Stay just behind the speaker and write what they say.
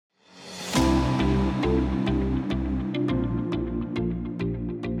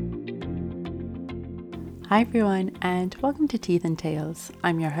Hi everyone, and welcome to Teeth and Tales.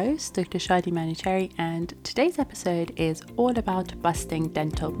 I'm your host, Dr. Shadi Manucheri, and today's episode is all about busting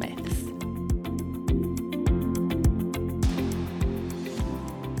dental myths.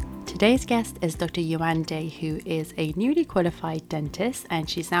 Today's guest is Dr. Yuan Day, who is a newly qualified dentist, and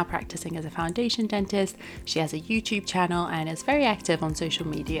she's now practicing as a foundation dentist. She has a YouTube channel and is very active on social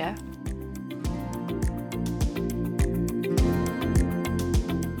media.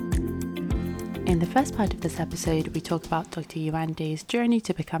 In the first part of this episode, we talk about Dr. Yuan Day's journey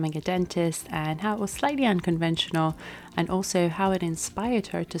to becoming a dentist and how it was slightly unconventional, and also how it inspired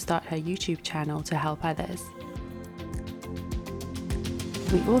her to start her YouTube channel to help others.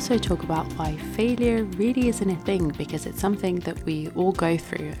 We also talk about why failure really isn't a thing, because it's something that we all go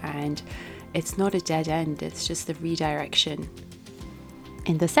through and it's not a dead end, it's just a redirection.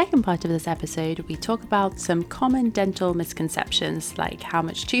 In the second part of this episode, we talk about some common dental misconceptions, like how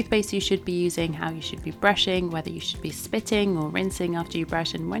much toothpaste you should be using, how you should be brushing, whether you should be spitting or rinsing after you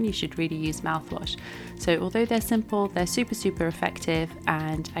brush, and when you should really use mouthwash. So although they're simple, they're super effective,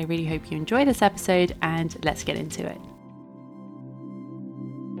 and I really hope you enjoy this episode, and let's get into it.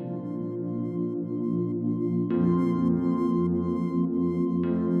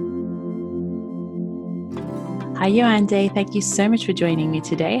 Hi, Yuan Day. Thank you so much for joining me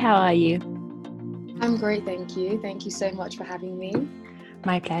today. How are you? I'm great, thank you. Thank you so much for having me.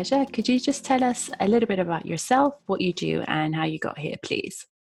 My pleasure. Could you just tell us a little bit about yourself, what you do, and how you got here, please?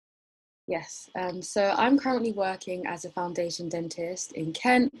 Yes, so I'm currently working as a foundation dentist in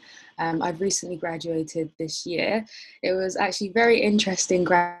Kent. I've recently graduated this year. It was actually very interesting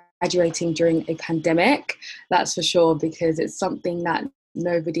graduating during a pandemic, that's for sure, because it's something that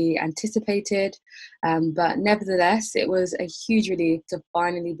nobody anticipated. But nevertheless, it was a huge relief to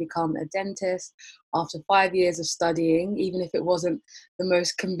finally become a dentist after 5 years of studying, even if it wasn't the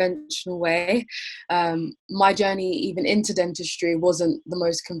most conventional way. My journey even into dentistry wasn't the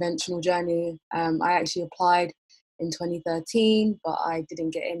most conventional journey. I actually applied in 2013, but I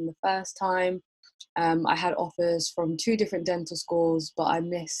didn't get in the first time. I had offers from 2 different dental schools, but I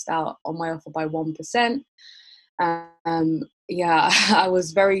missed out on my offer by 1%. I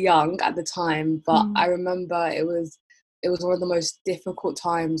was very young at the time, but I remember it was one of the most difficult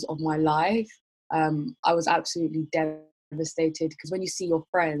times of my life. I was absolutely devastated because when you see your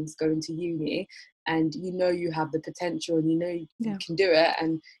friends going to uni and you know you have the potential and you know you can do it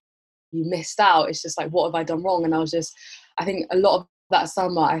and you missed out, it's just like, what have I done wrong? And I think a lot of that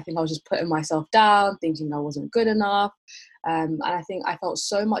summer, I think I was just putting myself down, thinking I wasn't good enough. And I think I felt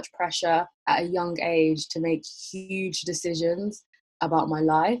so much pressure at a young age to make huge decisions about my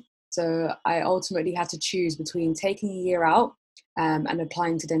life. So I ultimately had to choose between taking a year out and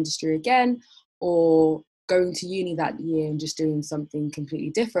applying to dentistry again, or going to uni that year and just doing something completely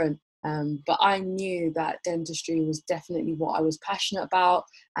different. But I knew that dentistry was definitely what I was passionate about,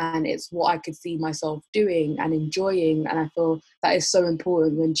 and it's what I could see myself doing and enjoying. And I feel that is so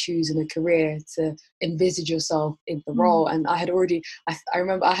important when choosing a career, to envisage yourself in the role. And I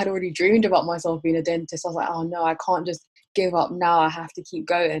remember I had already dreamed about myself being a dentist. I was like, oh no, I can't just give up now. I have to keep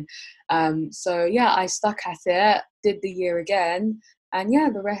going. I stuck at it, did the year again, and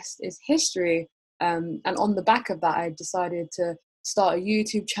the rest is history. And on the back of that, I decided to start a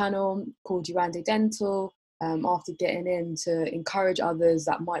YouTube channel called Yuan Day Dental, after getting in, to encourage others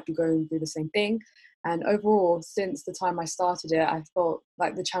that might be going through the same thing. And overall, since the time I started it, I felt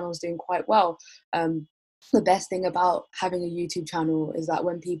like the channel's doing quite well. The best thing about having a YouTube channel is that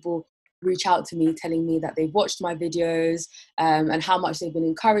when people reach out to me telling me that they've watched my videos and how much they've been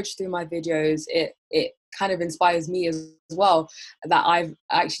encouraged through my videos, it kind of inspires me as well, that I've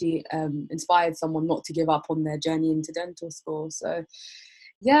actually inspired someone not to give up on their journey into dental school. So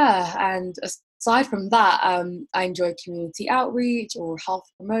and aside from that, I enjoy community outreach or health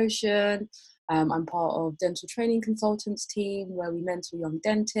promotion. I'm part of dental training consultants team where we mentor young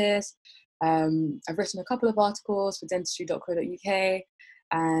dentists. I've written a couple of articles for dentistry.co.uk,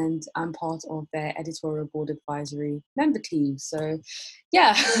 and I'm part of their editorial board advisory member team. So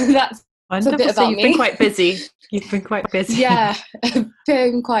that's Wonderful. a bit about you've me. been quite busy. You've been quite busy. Yeah,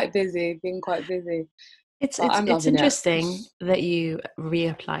 been quite busy. It's loving interesting that you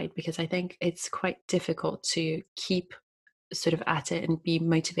reapplied, because I think it's quite difficult to keep sort of at it and be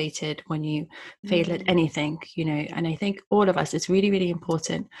motivated when you fail at anything, and I think all of us, it's really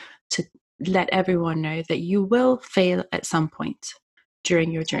important to let everyone know that you will fail at some point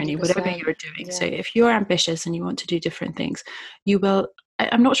during your journey, 100%. whatever you're doing. So if you're ambitious and you want to do different things, you will,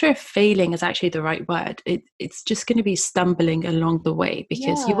 I'm not sure if failing is actually the right word. It's just going to be stumbling along the way,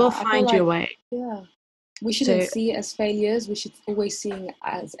 because you will find your way. We shouldn't So, see it as failures. We should always see it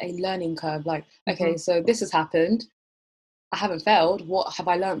as a learning curve. Like, mhm. okay, so this has happened. I haven't failed. What have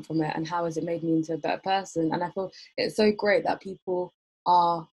I learned from it? And how has it made me into a better person? And I feel it's so great that people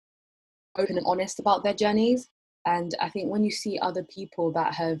are open and honest about their journeys. And I think when you see other people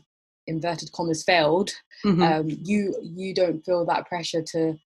that have inverted commas failed, Mhm. you don't feel that pressure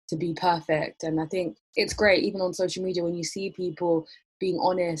to be perfect. And I think it's great even on social media when you see people being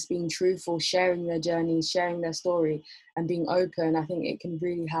honest, being truthful, sharing their journeys, sharing their story, and being open. I think it can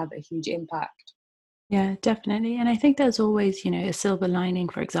really have a huge impact. Yeah, definitely. And I think there's always, a silver lining.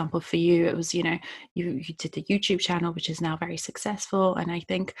 For example, for you, it was, you did the YouTube channel, which is now very successful. And I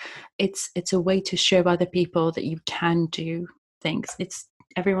think it's a way to show other people that you can do things. It's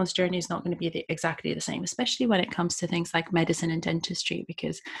everyone's journey is not going to be exactly the same, especially when it comes to things like medicine and dentistry,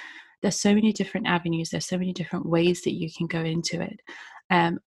 because there's so many different avenues, there's so many different ways that you can go into it.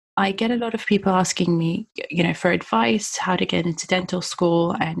 um, I get a lot of people asking me, for advice, how to get into dental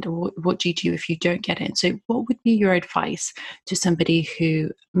school and what do you do if you don't get in. So what would be your advice to somebody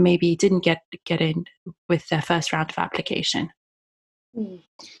who maybe didn't get in with their first round of application? Mm.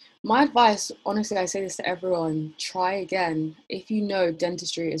 My advice, honestly, I say this to everyone, try again. If you know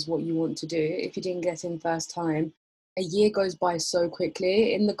dentistry is what you want to do, if you didn't get in first time, a year goes by so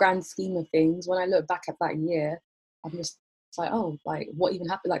quickly. In the grand scheme of things, when I look back at that year, I'm just like, oh, like what even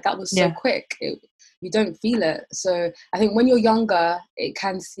happened? Like that was so Yeah. quick. You don't feel it. So I think when you're younger, it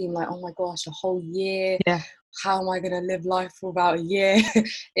can seem like, oh my gosh, a whole year. Yeah. How am I going to live life for about a year?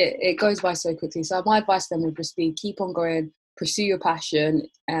 It goes by so quickly. So my advice then would just be keep on going, pursue your passion,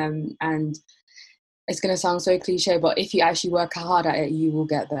 and it's going to sound so cliche, but if you actually work hard at it, you will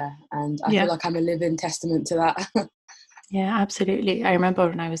get there. And I feel Yeah. like I'm a living testament to that. Yeah, absolutely. I remember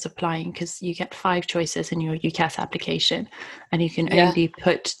when I was applying, because you get 5 choices in your UCAS application, and you can Yeah. only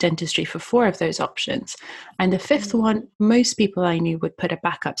put dentistry for 4 of those options. And the fifth Mm. one, most people I knew would put a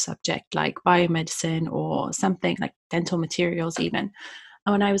backup subject like biomedicine or something like dental materials, even.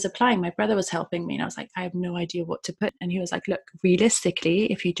 And when I was applying, my brother was helping me, and I was like, I have no idea what to put. And he was like, look, realistically,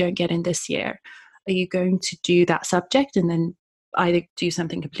 if you don't get in this year, are you going to do that subject and then either do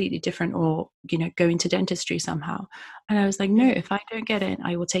something completely different or, go into dentistry somehow? And I was like, no, Mm. if I don't get in,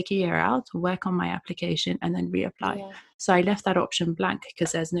 I will take a year out, work on my application, and then reapply. Yeah. So I left that option blank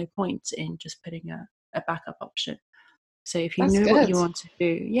because there's no point in just putting a backup option. So if you That's know what good. you want to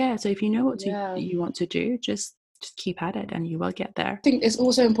do, yeah. So if you know Yeah. you want to do, just keep at it, and you will get there. I think it's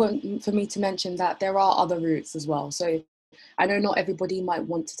also important for me to mention that there are other routes as well. So I know not everybody might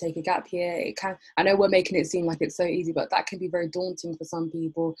want to take a gap year. It can. I know we're making it seem like it's so easy, but that can be very daunting for some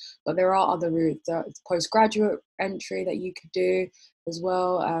people. But there are other routes. There's postgraduate entry that you could do as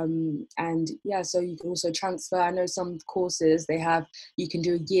well, and yeah, so you can also transfer. I know some courses they have. You can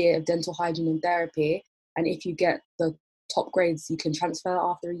do a year of dental hygiene and therapy, and if you get the top grades, you can transfer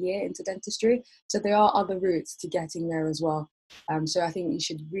after a year into dentistry. So there are other routes to getting there as well. So I think you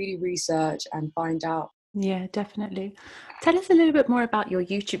should really research and find out. Yeah, definitely. Tell us a little bit more about your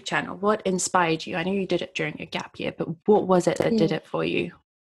YouTube channel. What inspired you? I know you did it during your gap year, but what was it that did Mm. it for you?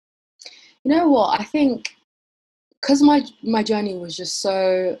 You know what? I think because my journey was just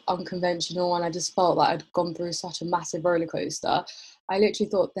so unconventional, and I just felt like I'd gone through such a massive roller coaster. I literally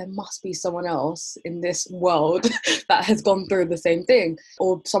thought there must be someone else in this world that has gone through the same thing,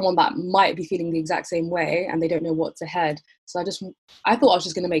 or someone that might be feeling the exact same way and they don't know what's ahead. So I thought I was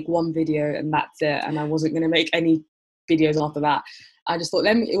just going to make one video and that's it, and I wasn't going to make any videos after that. I just thought,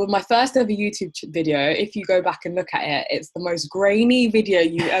 it was my first ever YouTube video. If you go back and look at it, it's the most grainy video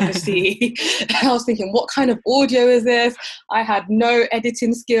you ever see. I was thinking, what kind of audio is this? I had no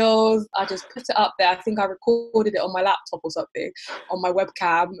editing skills. I just put it up there. I think I recorded it on my laptop or something, on my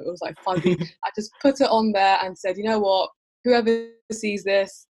webcam. It was like fuzzy. I just put it on there and said, you know what? Whoever sees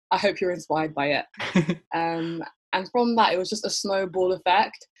this, I hope you're inspired by it. And from that, it was just a snowball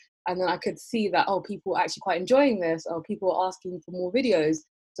effect. And then I could see that, oh, people are actually quite enjoying this, or people are asking for more videos.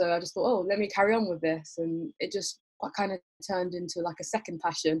 So I just thought, oh, let me carry on with this. And it just kind of turned into like a second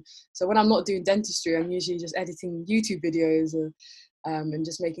passion. So when I'm not doing dentistry, I'm usually just editing YouTube videos, and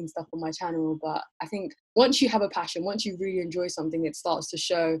just making stuff on my channel. But I think once you have a passion, once you really enjoy something, it starts to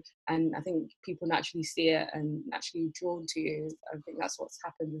show. And I think people naturally see it and naturally drawn to you. I think that's what's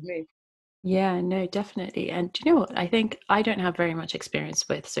happened with me. Yeah, no, definitely. And do you know what? I think I don't have very much experience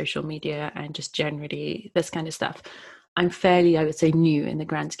with social media and just generally this kind of stuff. I'm fairly, I would say, new in the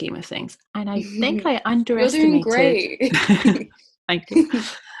grand scheme of things. And I think I You're doing underestimated. great. Thank you.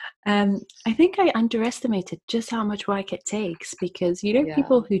 I think I underestimated just how much work it takes because, Yeah,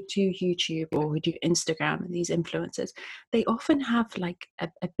 people who do YouTube or who do Instagram and these influencers, they often have like a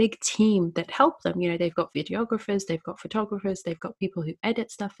big team that help them. They've got videographers, they've got photographers, they've got people who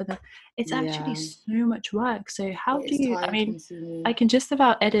edit stuff for them. It's actually yeah, so much work. So, how do it's you, time I consuming. can just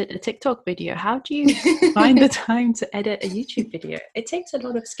about edit a TikTok video. How do you find the time to edit a YouTube video? It takes a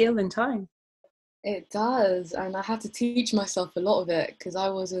lot of skill and time. It does, and I had to teach myself a lot of it because I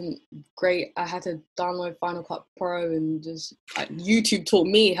wasn't great. I had to download Final Cut Pro and just YouTube taught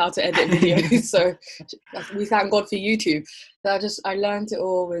me how to edit videos. So we thank God for YouTube. So I learned it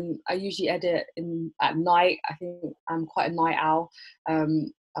all, and I usually edit in at night. I think I'm quite a night owl.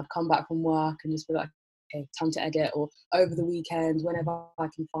 I'd come back from work and just be like, okay, time to edit, or over the weekend, whenever I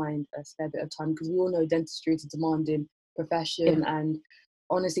can find a spare bit of time, because we all know dentistry is a demanding Yeah, profession. And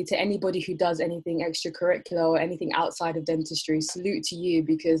honestly, to anybody who does anything extracurricular or anything outside of dentistry, salute to you,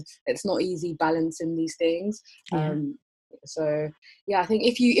 because it's not easy balancing these things. yeah. So yeah, I think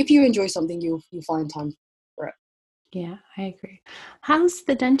if you enjoy something, you'll find time for it. Yeah, I agree. How's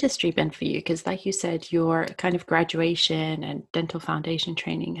the dentistry been for you? Because, like you said, your kind of graduation and dental foundation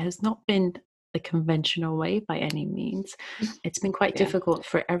training has not been the conventional way by any means. It's been quite Yeah. difficult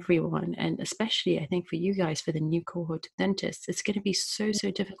for everyone, and especially, I think, for you guys, for the new cohort of dentists, it's going to be so,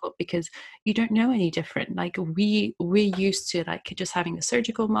 so difficult because you don't know any different. Like we're used to like just having a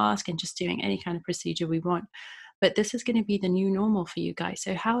surgical mask and just doing any kind of procedure we want, but this is going to be the new normal for you guys.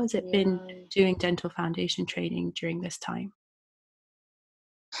 So, how has it been Yeah. doing dental foundation training during this time?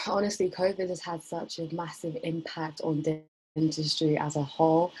 Honestly, COVID has had such a massive impact on dentistry as a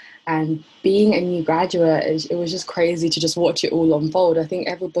whole. And being a new graduate, it was just crazy to just watch it all unfold. I think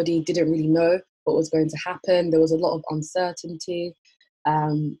everybody didn't really know what was going to happen. There was a lot of uncertainty.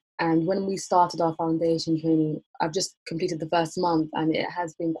 And when we started our foundation training, I've just completed the first month and it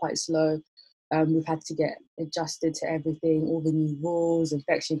has been quite slow. We've had to get adjusted to everything, all the new rules,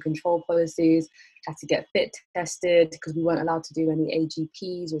 infection control policies, had to get fit tested because we weren't allowed to do any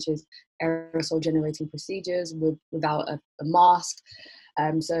AGPs, which is aerosol generating procedures, without a mask.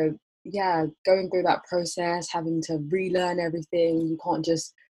 So yeah, going through that process, having to relearn everything. You can't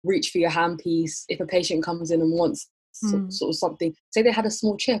just reach for your handpiece if a patient comes in and wants Mm, sort of something. Say they had a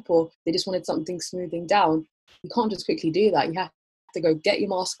small chip or they just wanted something smoothing down. You can't just quickly do that. You have to go get your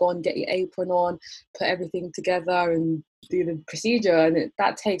mask on, get your apron on, put everything together, and do the procedure. And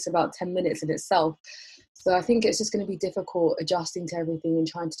that takes about 10 minutes in itself. So I think it's just going to be difficult adjusting to everything and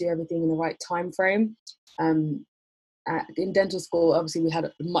trying to do everything in the right time frame. Um, in dental school, obviously, we had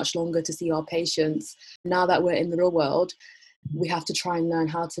much longer to see our patients. Now that we're in the real world, we have to try and learn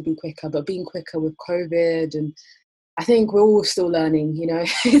how to be quicker. But being quicker with COVID, and I think we're all still learning.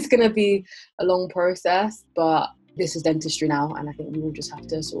 It's going to be a long process, but this is dentistry now, and I think we all just have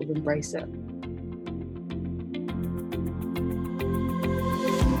to sort of embrace it.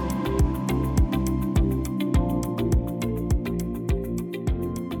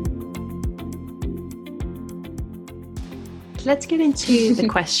 Let's get into the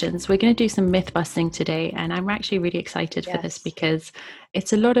questions. We're going to do some myth busting today, and I'm actually really excited for this Yes. because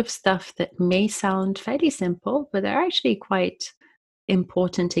it's a lot of stuff that may sound fairly simple, but they're actually quite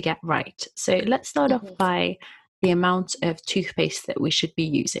important to get right. So let's start off Mhm. by the amount of toothpaste that we should be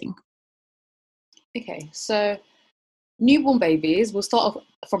using. Okay, so newborn babies, we'll start off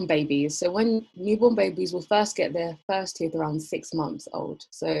from babies. So when newborn babies will first get their first tooth around 6 months old.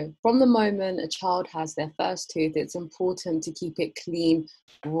 So from the moment a child has their first tooth, it's important to keep it clean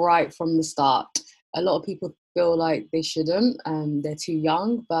right from the start. A lot of people feel like they shouldn't, they're too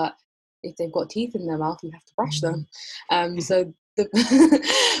young, but if they've got teeth in their mouth, you have to brush them. So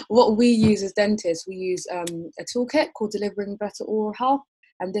what we use as dentists, we use a toolkit called Delivering Better Oral Health,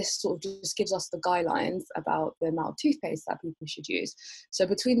 and this sort of just gives us the guidelines about the amount of toothpaste that people should use. So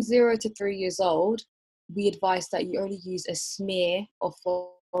between 0 to 3 years old, we advise that you only use a smear of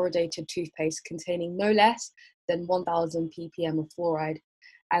fluoridated toothpaste containing no less than 1000 ppm of fluoride.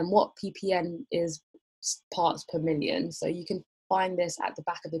 And what ppm is parts per million. So you can find this at the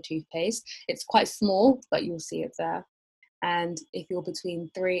back of the toothpaste. It's quite small, but you'll see it there. And if you're between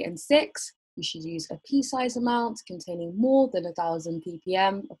 3 and 6, you should use a pea-size amount containing more than 1000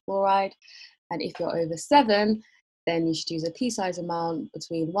 ppm of fluoride. And if you're over 7, then you should use a pea-size amount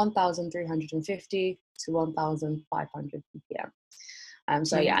between 1350 to 1500 ppm.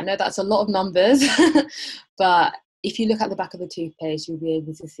 So Yeah. yeah, I know that's a lot of numbers, but if you look at the back of the toothpaste, you'll be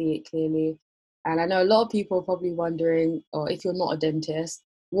able to see it clearly. And I know a lot of people are probably wondering, or if you're not a dentist,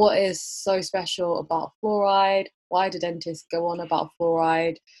 what is so special about fluoride? Why do dentists go on about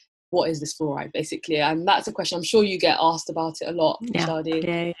fluoride? what is this fluoride, basically? And that's a question I'm sure you get asked about it a lot, Yeah, Shadi.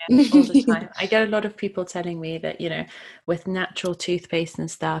 yeah, all the time. I get a lot of people telling me that, with natural toothpaste and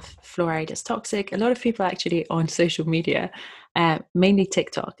stuff, fluoride is toxic. A lot of people actually on social media, mainly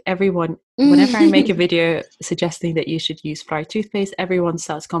TikTok, everyone, whenever I make a video suggesting that you should use fluoride toothpaste, everyone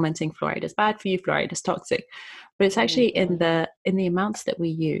starts commenting fluoride is bad for you, fluoride is toxic. But it's Oh my actually in God. the amounts that we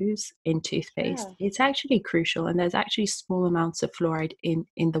use in toothpaste, Yeah, it's actually crucial. And there's actually small amounts of fluoride in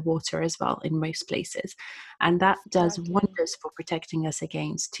the water as well in most places. And that does exactly. wonders for protecting us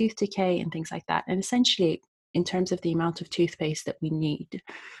against tooth decay and things like that. And essentially, in terms of the amount of toothpaste that we need,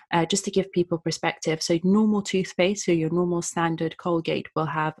 just to give people perspective, so normal toothpaste, so your normal standard Colgate, will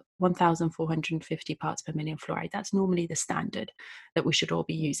have 1,450 parts per million fluoride. That's normally the standard that we should all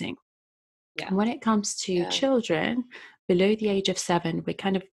be using. Yeah, And when it comes to yeah. children below the age of 7, we're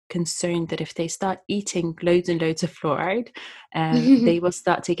kind of concerned that if they start eating loads and loads of fluoride, they will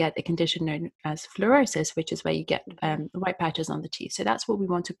start to get the condition known as fluorosis, which is where you get white patches on the teeth. So that's what we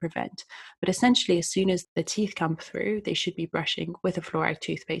want to prevent. But essentially, as soon as the teeth come through, they should be brushing with a fluoride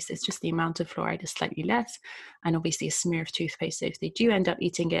toothpaste. It's just the amount of fluoride is slightly less, and obviously a smear of toothpaste. So if they do end up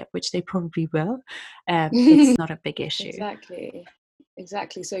eating it, which they probably will, it's not a big issue. Exactly.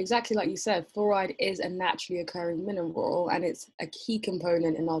 Exactly. So exactly like you said, fluoride is a naturally occurring mineral and it's a key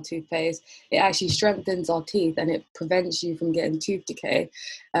component in our toothpaste. It actually strengthens our teeth and it prevents you from getting tooth decay.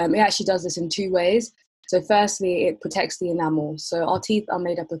 It actually does this in two ways. So firstly, it protects the enamel. So our teeth are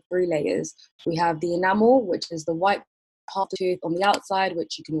made up of 3 layers. We have the enamel, which is the white part of the tooth on the outside,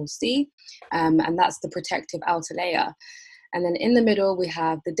 which you can all see, and that's the protective outer layer. And then in the middle, we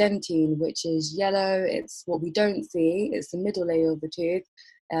have the dentine, which is yellow. It's what we don't see. It's the middle layer of the tooth,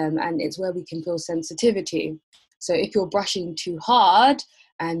 and it's where we can feel sensitivity. So if you're brushing too hard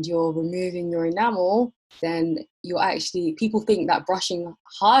and you're removing your enamel, then people think that brushing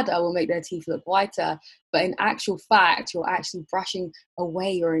harder will make their teeth look whiter. But in actual fact, you're actually brushing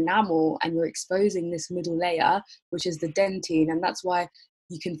away your enamel and you're exposing this middle layer, which is the dentine. And that's why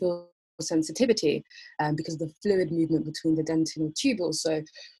you can feel sensitivity because of the fluid movement between the dentinal tubules. So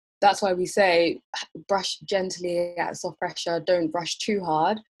that's why we say brush gently at soft pressure, don't brush too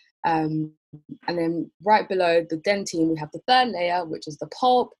hard. And then right below the dentine, we have the third layer, which is the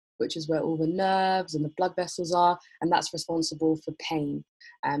pulp, which is where all the nerves and the blood vessels are, and that's responsible for pain.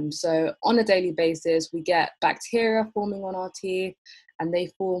 So on a daily basis, we get bacteria forming on our teeth, and they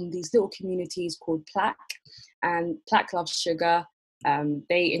form these little communities called plaque, and plaque loves sugar.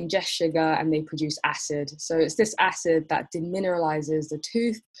 They ingest sugar and they produce acid. So it's this acid that demineralizes the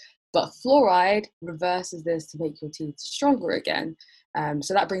tooth, but fluoride reverses this to make your teeth stronger again.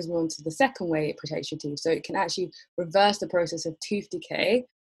 So that brings me on to the second way it protects your teeth. So it can actually reverse the process of tooth decay,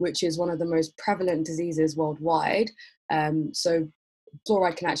 which is one of the most prevalent diseases worldwide. So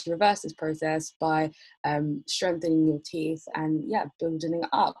fluoride can actually reverse this process by strengthening your teeth and building it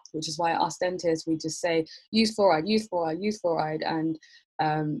up, which is why us dentists, we just say use fluoride, use fluoride, use fluoride, and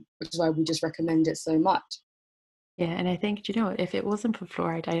which is why we just recommend it so much. Yeah, and I think, if it wasn't for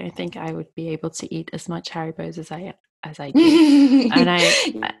fluoride, I don't think I would be able to eat as much Haribos as I do. And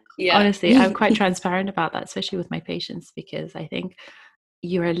Yeah. honestly, I'm quite transparent about that, especially with my patients, because I think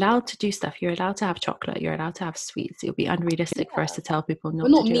you're allowed to do stuff. You're allowed to have chocolate. You're allowed to have sweets. It would be unrealistic for us to tell people We're not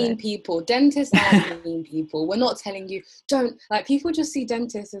to not do mean it. people. Dentists aren't mean people. We're not telling you, don't, like, people just see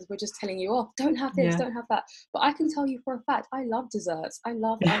dentists as we're just telling you off. Don't have this, Yeah. don't have that. But I can tell you for a fact, I love desserts. I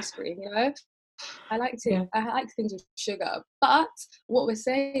love ice cream, Yeah, I like things with sugar. But what we're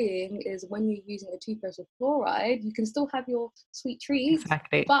saying is when you're using a toothpaste with fluoride, you can still have your sweet treats,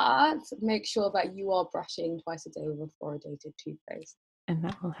 exactly. but make sure that you are brushing twice a day with a fluoridated toothpaste. And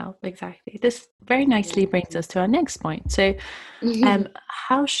that will help. Exactly. This very nicely brings us to our next point. So, Yeah.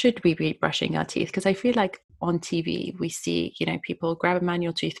 how should we be brushing our teeth? Because I feel like on TV, we see, people grab a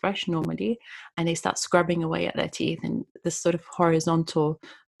manual toothbrush normally and they start scrubbing away at their teeth and this sort of horizontal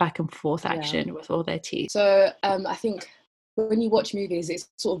back and forth Yeah. action with all their teeth. So I think when you watch movies, it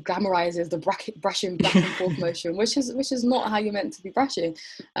sort of glamorizes the brushing back and forth motion, which is not how you're meant to be brushing.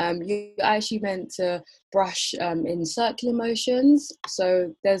 You're actually meant to brush in circular motions.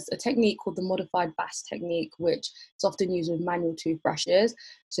 So there's a technique called the modified Bass technique, which is often used with manual toothbrushes.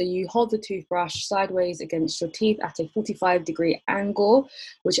 So you hold the toothbrush sideways against your teeth at a 45-degree angle,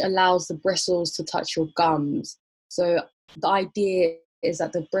 which allows the bristles to touch your gums. So the idea is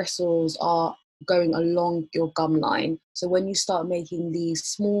that the bristles are going along your gum line. So when you start making these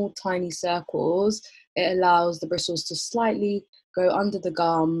small, tiny circles, it allows the bristles to slightly go under the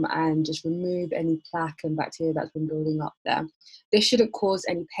gum and just remove any plaque and bacteria that's been building up there. This shouldn't cause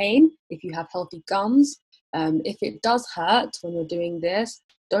any pain if you have healthy gums. If it does hurt when you're doing this,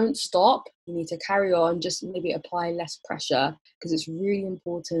 don't stop. You need to carry on, just maybe apply less pressure, because it's really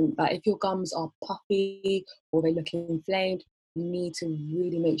important that if your gums are puffy or they look inflamed, you need to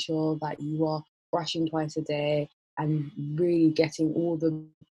really make sure that you are brushing twice a day and really getting all the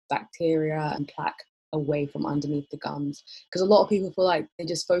bacteria and plaque away from underneath the gums. Because a lot of people feel like they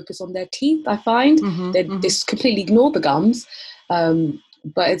just focus on their teeth, I find. They just completely ignore the gums.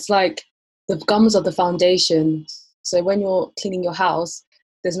 But it's like the gums are the foundation. So when you're cleaning your house,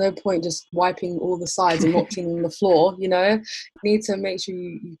 there's no point just wiping all the sides and not cleaning the floor, you know? You need to make sure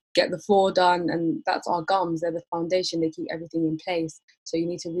you get the floor done, and that's our gums. They're the foundation. They keep everything in place. So you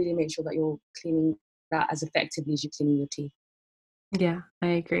need to really make sure that you're cleaning that as effectively as you're cleaning your teeth. Yeah, I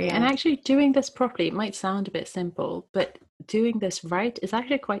agree. And Yeah. actually, doing this properly, it might sound a bit simple, but doing this right is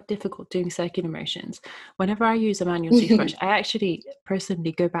actually quite difficult, doing circular motions. Whenever I use a manual toothbrush, I actually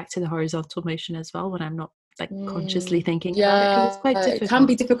personally go back to the horizontal motion as well when I'm not like consciously thinking about it, because it's Yeah, quite it can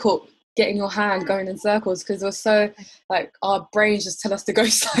be difficult. difficult getting your hand going in circles, because we're so, like, our brains just tell us to go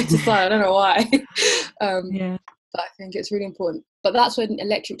side to side. I don't know why. um, Yeah. but I think it's really important. But that's when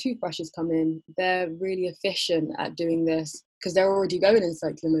electric toothbrushes come in. They're really efficient at doing this because they're already going in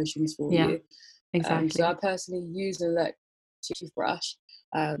circular motions for Yeah, you. So I exactly. personally use an electric toothbrush.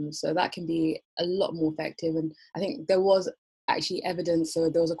 So that can be a lot more effective. And I think there was actually evidence, so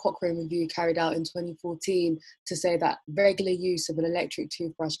there was a Cochrane review carried out in 2014 to say that regular use of an electric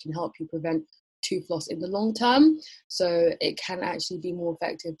toothbrush can help you prevent tooth loss in the long term. So it can actually be more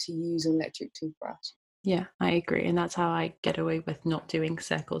effective to use an electric toothbrush. Yeah, I agree. And that's how I get away with not doing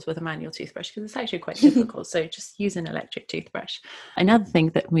circles with a manual toothbrush, because it's actually quite difficult. So just use an electric toothbrush. Another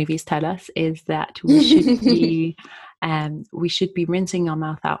thing that movies tell us is that we should be rinsing our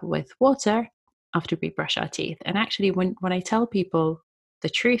mouth out with water after we brush our teeth. And actually, when I tell people the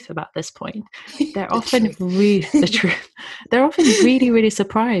truth about this point, they're The often truth. the truth. They're often really, really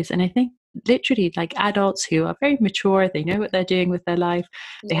surprised. And I think literally, like, adults who are very mature, they know what they're doing with their life,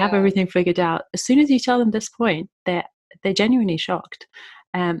 they have Yeah. everything figured out. As soon as you tell them this point, they're genuinely shocked.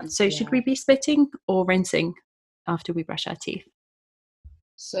 So should Yeah. we be spitting or rinsing after we brush our teeth?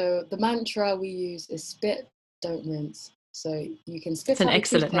 So the mantra we use is spit, don't rinse. So you can It's spit an out your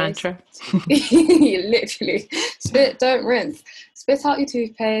excellent toothpaste. mantra. You literally spit, don't rinse. Spit out your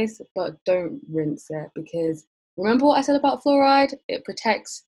toothpaste, but don't rinse it, because remember what I said about fluoride? It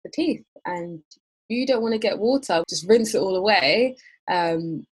protects the teeth, and you don't want to get water, just rinse it all away.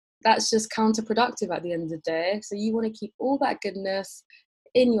 That's just counterproductive at the end of the day. So you want to keep all that goodness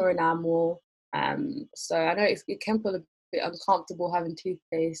in your enamel. So I know it can feel a bit uncomfortable having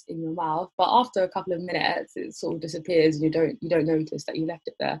toothpaste in your mouth, but after a couple of minutes it sort of disappears and you don't notice that you left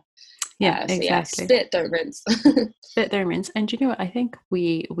it there. Yeah, So yeah, exactly. spit, don't rinse. Spit there rinse. And you know what? I think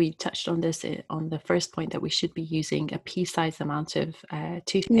we touched on this on the first point, that we should be using a pea-sized amount of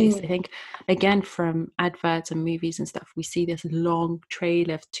toothpaste. I Mm. think, again, from adverts and movies and stuff, we see this long trail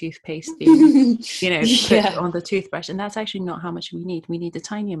of toothpaste being, put Yeah, on the toothbrush, and that's actually not how much we need. We need a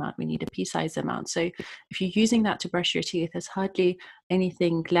tiny amount. We need a pea-sized amount. So if you're using that to brush your teeth, there's hardly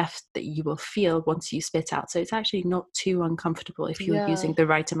anything left that you will feel once you spit out. So it's actually not too uncomfortable if you're yeah, using the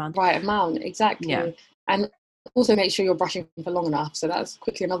right amount. right amount, Yeah, exactly. And also make sure you're brushing for long enough. So that's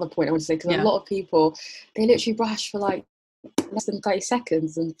quickly another point I want to say, because a yeah. lot of people, they literally brush for like less than 30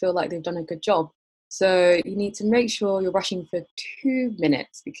 seconds and feel like they've done a good job. So you need to make sure you're brushing for 2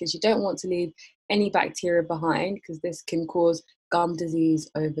 minutes, because you don't want to leave any bacteria behind, because this can cause gum disease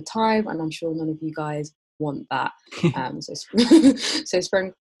over time, and I'm sure none of you guys want that. So so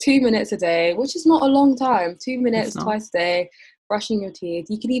spend 2 minutes a day, which is not a long time. Two It's minutes not. twice a day, brushing your teeth.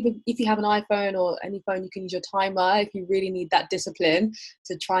 You can even, if you have an iPhone or any phone, you can use your timer if you really need that discipline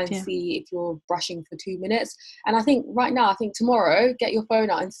to try and Yeah. see if you're brushing for 2 minutes. And I think right now, I think tomorrow, get your phone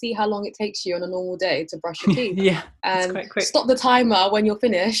out and see how long it takes you on a normal day to brush your teeth. Yeah, it's And quite quick. stop the timer when you're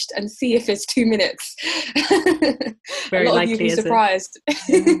finished and see if it's 2 minutes. A Very lot of you will likely, be is it? surprised.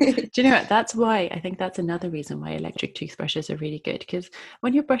 Yeah. Do you know what? That's why I think that's another reason why electric toothbrushes are really good. Because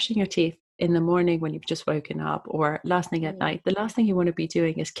when you're brushing your teeth in the morning when you've just woken up, or last thing at Mm, night, the last thing you want to be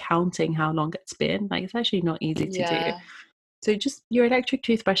doing is counting how long it's been. Like, it's actually not easy to do. yeah, So just your electric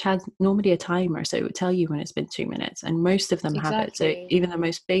toothbrush has normally a timer, so it would tell you when it's been 2 minutes, and most of them have it. So exactly. even the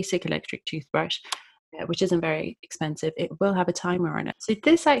most basic electric toothbrush, which isn't very expensive, it will have a timer on it. So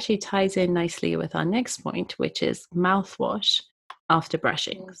this actually ties in nicely with our next point, which is mouthwash after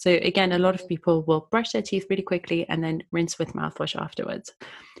brushing. Mm, So again, a lot of mm, people will brush their teeth really quickly and then rinse with mouthwash afterwards.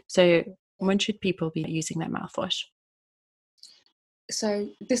 So yeah. when should people be using their mouthwash? So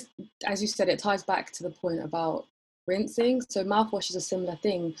this, as you said, it ties back to the point about rinsing. So mouthwash is a similar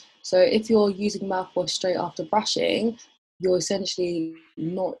thing. So if you're using mouthwash straight after brushing, you're essentially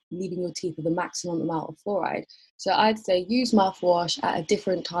not leaving your teeth with the maximum amount of fluoride. So I'd say use mouthwash at a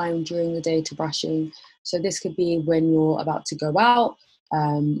different time during the day to brushing. So this could be when you're about to go out,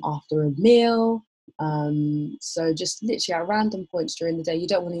 after a meal. So just literally at random points during the day. You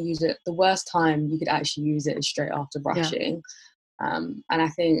don't want to use it. The worst time you could actually use it is straight after brushing. And I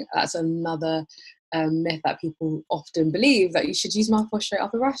think that's another myth that people often believe, that you should use mouthwash straight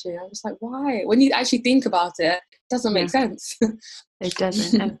after brushing. I'm just like, why? When you actually think about it, it doesn't make sense. It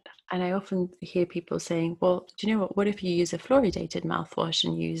doesn't. And I often hear people saying, well, do you know what if you use a fluoridated mouthwash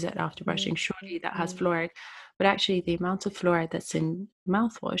and use it after brushing? Surely that has fluoride. But actually, the amount of fluoride that's in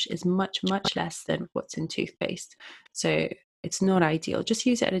mouthwash is much, much less than what's in toothpaste. So it's not ideal. Just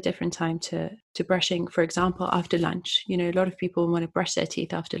use it at a different time to brushing. For example, after lunch. A lot of people want to brush their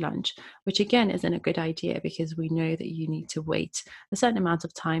teeth after lunch, which again isn't a good idea, because we know that you need to wait a certain amount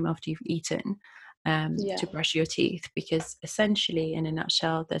of time after you've eaten to brush your teeth, because essentially, in a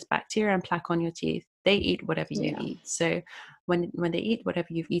nutshell, there's bacteria and plaque on your teeth. They eat whatever you eat. So when they eat whatever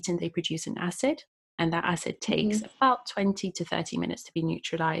you've eaten, they produce an acid, and that acid takes about 20 to 30 minutes to be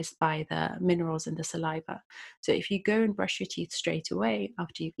neutralized by the minerals in the saliva. So if you go and brush your teeth straight away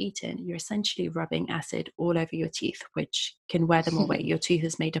after you've eaten, you're essentially rubbing acid all over your teeth, which can wear them away. Your tooth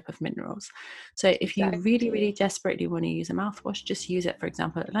is made up of minerals. So if you really, really desperately want to use a mouthwash, just use it, for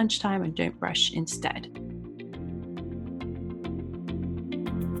example, at lunchtime, and don't brush instead.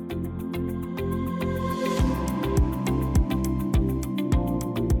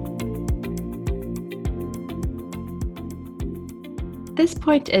 This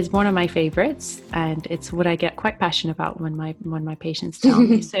point is one of my favorites, and it's what I get quite passionate about when my patients tell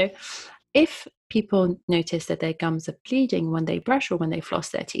me. So if people notice that their gums are bleeding when they brush or when they floss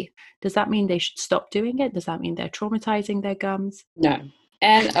their teeth, does that mean they should stop doing it? Does that mean they're traumatizing their gums? No.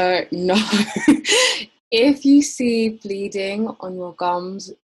 No. If you see bleeding on your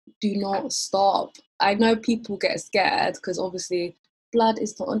gums, do not stop. I know people get scared because obviously blood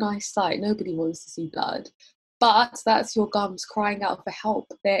is not a nice sight. Nobody wants to see blood. But that's your gums crying out for help.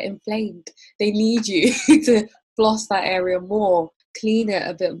 They're inflamed. They need you to floss that area more, clean it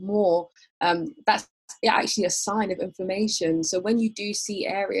a bit more. That's actually a sign of inflammation. So when you do see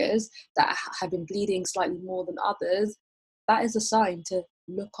areas that have been bleeding slightly more than others, that is a sign to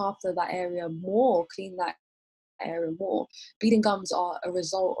look after that area more, clean that area more. Bleeding gums are a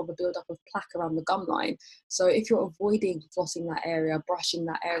result of a buildup of plaque around the gum line. So if you're avoiding flossing that area, brushing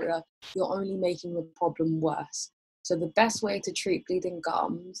that area, you're only making the problem worse. So the best way to treat bleeding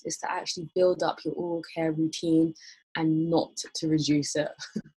gums is to actually build up your oral care routine and not to reduce it.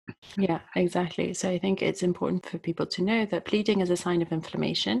 Yeah, exactly. So I think it's important for people to know that bleeding is a sign of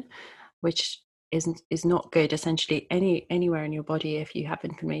inflammation, which is not good. Essentially, anywhere in your body, if you have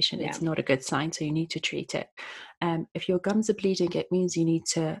inflammation, it's not a good sign. So you need to treat it. If your gums are bleeding, it means you need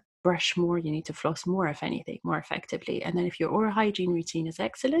to brush more, you need to floss more, if anything, more effectively. And then if your oral hygiene routine is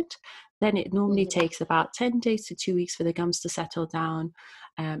excellent, then it normally takes about 10 days to 2 weeks for the gums to settle down,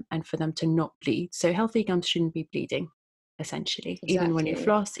 and for them to not bleed. So healthy gums shouldn't be bleeding, essentially, even when you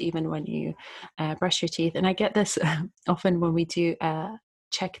floss, even when you brush your teeth. And I get this often when we do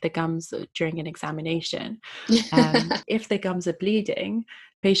check the gums during an examination. If the gums are bleeding,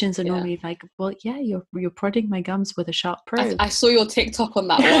 patients are normally like, well, yeah, you're prodding my gums with a sharp probe. I saw your TikTok on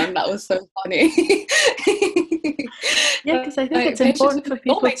that one. That was so funny. Yeah, because I think it's important for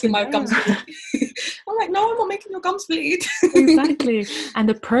people to know. Gums bleed. I'm like, no, I'm not making your gums bleed. Exactly. And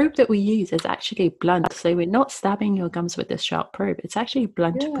the probe that we use is actually blunt. So we're not stabbing your gums with this sharp probe. It's actually a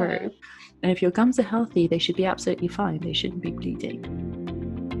blunt probe. And if your gums are healthy, they should be absolutely fine. They shouldn't be bleeding.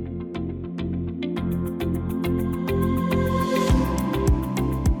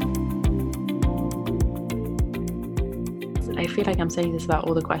 I feel like I'm saying this about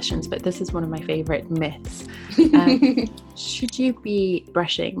all the questions, but this is one of my favorite myths. Should you be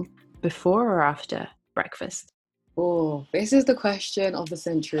brushing before or after breakfast? Oh, this is the question of the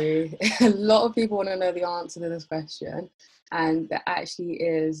century. A lot of people want to know the answer to this question, and there actually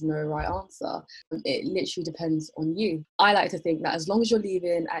is no right answer. It literally depends on you. I like to think that as long as you're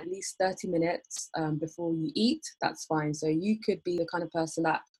leaving at least 30 minutes before you eat, that's fine. So you could be the kind of person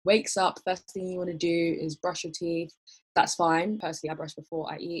that wakes up, first thing you want to do is brush your teeth. That's fine. Personally, I brush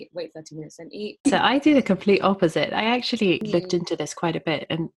before I eat, wait 30 minutes and eat. So I do the complete opposite. I actually looked into this quite a bit.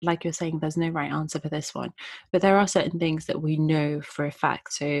 And like you're saying, there's no right answer for this one. But there are certain things that we know for a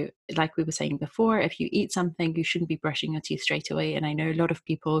fact. So like we were saying before, if you eat something, you shouldn't be brushing your teeth straight away. And I know a lot of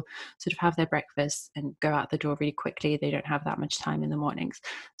people sort of have their breakfast and go out the door really quickly. They don't have that much time in the mornings.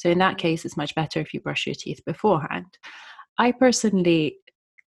 So in that case, it's much better if you brush your teeth beforehand. I personally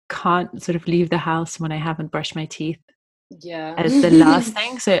can't sort of leave the house when I haven't brushed my teeth Yeah. as the last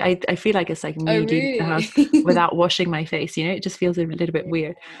thing. So I feel like it's like Oh, me leaving the house really? without washing my face, you know, it just feels a little bit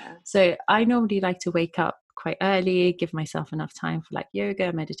weird. Yeah. So I normally like to wake up quite early, give myself enough time for like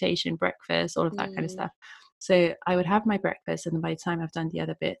yoga, meditation, breakfast, all of that kind of Mm. stuff. So I would have my breakfast, and then by the time I've done the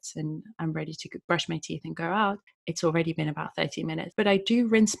other bits and I'm ready to brush my teeth and go out, it's already been about 30 minutes. But I do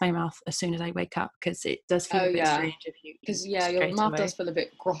rinse my mouth as soon as I wake up, because it does feel Oh, a bit yeah. strange if you eat Because, yeah, your straight mouth does away. feel a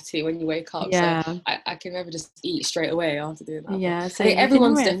bit grotty when you wake up. So Yeah. I can never just eat straight away after doing that. But Yeah, I so think you can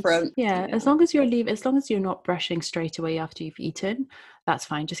everyone's rinse. different. Yeah, Yeah. as long as you're not brushing straight away after you've eaten, that's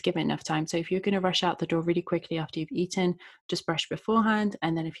fine. Just give it enough time. So if you're going to rush out the door really quickly after you've eaten, just brush beforehand.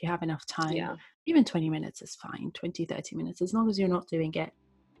 And then if you have enough time, Yeah. even 20 minutes is fine, 20, 30 minutes, as long as you're not doing it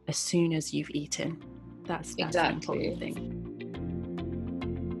as soon as you've eaten. That's the important Exactly. thing.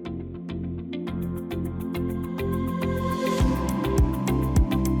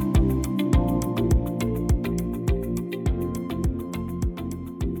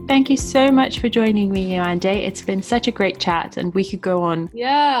 Thank you so much for joining me, Yolande. It's been such a great chat, and we could go on.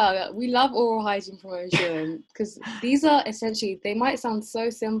 Yeah, we love oral hygiene promotion because these are essentially, they might sound so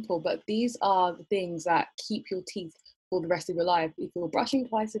simple, but these are the things that keep your teeth for the rest of your life. If you're brushing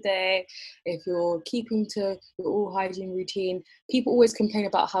twice a day, if you're keeping to your oral hygiene routine, people always complain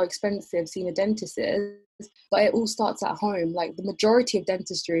about how expensive seeing a dentist is, but it all starts at home. Like the majority of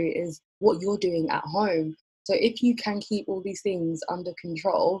dentistry is what you're doing at home. So if you can keep all these things under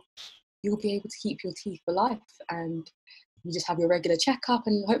control, you'll be able to keep your teeth for life, and you just have your regular checkup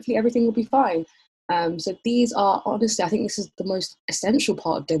and hopefully everything will be fine. So these are, honestly, I think this is the most essential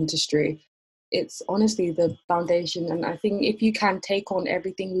part of dentistry. It's honestly the foundation, and I think if you can take on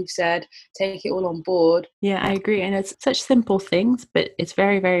everything we've said, take it all on board. Yeah, I agree. And it's such simple things, but it's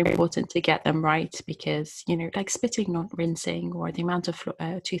very, very important to get them right, because, you know, like spitting, not rinsing, or the amount of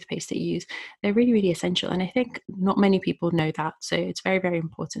toothpaste that you use, they're really, really essential. And I think not many people know that. So it's very, very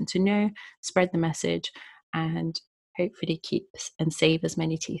important to know, spread the message, and hopefully keep and save as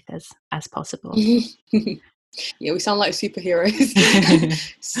many teeth as possible. Yeah, we sound like superheroes.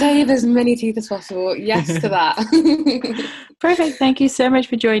 Save as many teeth as possible. Yes to that. Perfect. Thank you so much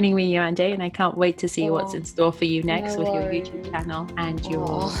for joining me, Yolande, and I can't wait to see what's Oh, in store for you next no with your worries. YouTube channel and your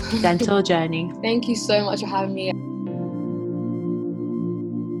Oh. dental journey. Thank you so much for having me.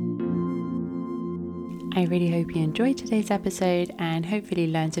 I really hope you enjoyed today's episode and hopefully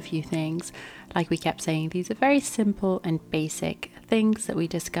learned a few things. Like we kept saying, these are very simple and basic things that we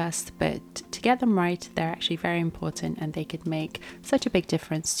discussed, but to get them right, they're actually very important, and they could make such a big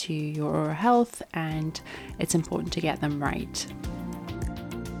difference to your oral health, and it's important to get them right.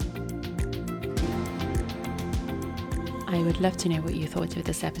 I would love to know what you thought of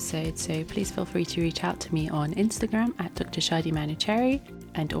this episode, so please feel free to reach out to me on Instagram at Dr. Shadi Manucherry.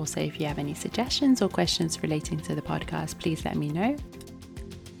 And also, if you have any suggestions or questions relating to the podcast, please let me know.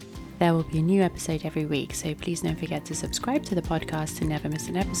 There will be a new episode every week, so please don't forget to subscribe to the podcast to never miss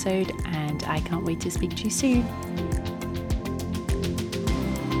an episode, and I can't wait to speak to you soon.